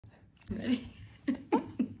Ready?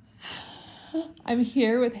 I'm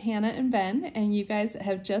here with Hannah and Ben, and you guys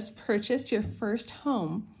have just purchased your first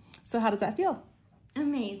home. So how does that feel?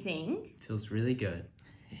 Amazing. Feels really good.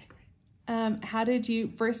 It's great. How did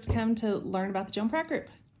you first come to learn about the Joan Pratt Group?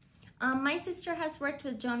 My sister has worked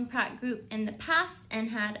with Joan Pratt Group in the past and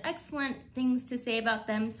had excellent things to say about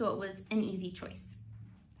them, so it was an easy choice.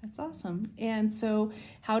 That's awesome. And so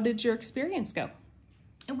how did your experience go?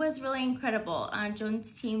 It was really incredible.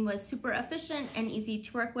 Joan's team was super efficient and easy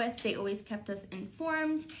to work with. They always kept us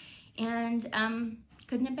informed, and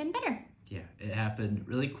couldn't have been better. Yeah, it happened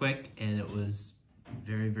really quick, and it was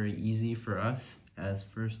very, very easy for us as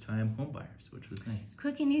first-time homebuyers, which was nice.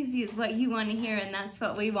 Quick and easy is what you want to hear, and that's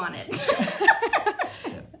what we wanted.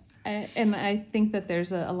 And I think that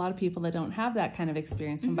there's a lot of people that don't have that kind of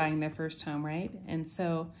experience from buying their first home, right? And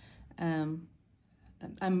so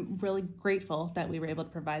I'm really grateful that we were able to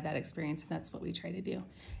provide that experience, and that's what we try to do.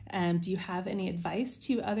 Do you have any advice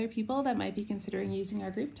to other people that might be considering using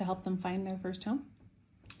our group to help them find their first home?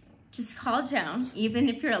 Just call Joan, even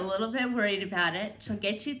if you're a little bit worried about it. She'll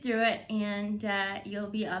get you through it, and you'll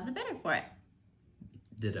be all the better for it.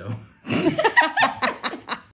 Ditto.